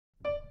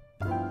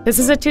This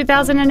is a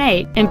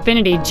 2008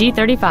 Infiniti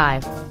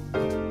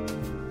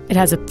G35. It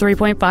has a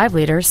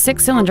 3.5-liter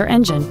 6-cylinder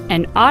engine,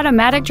 an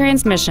automatic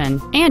transmission,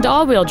 and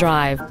all-wheel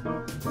drive.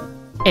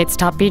 Its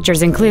top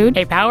features include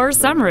a power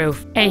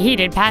sunroof, a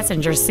heated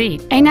passenger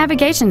seat, a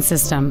navigation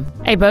system,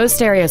 a Bose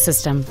stereo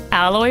system,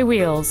 alloy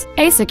wheels,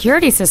 a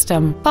security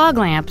system, fog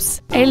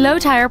lamps, a low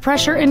tire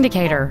pressure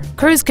indicator,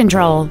 cruise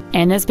control,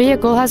 and this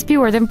vehicle has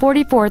fewer than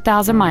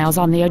 44,000 miles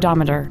on the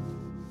odometer.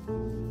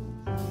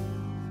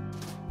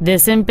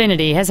 This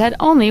Infiniti has had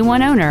only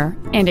one owner,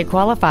 and it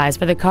qualifies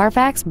for the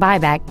Carfax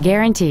buyback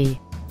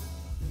guarantee.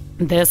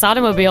 This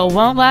automobile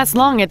won't last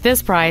long at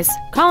this price.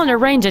 Call and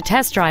arrange a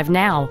test drive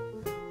now.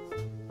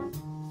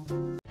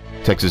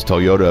 Texas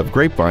Toyota of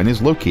Grapevine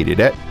is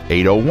located at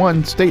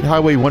 801 State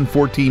Highway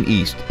 114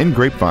 East in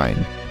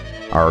Grapevine.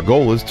 Our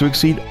goal is to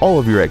exceed all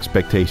of your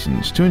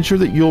expectations to ensure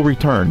that you'll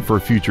return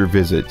for future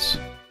visits.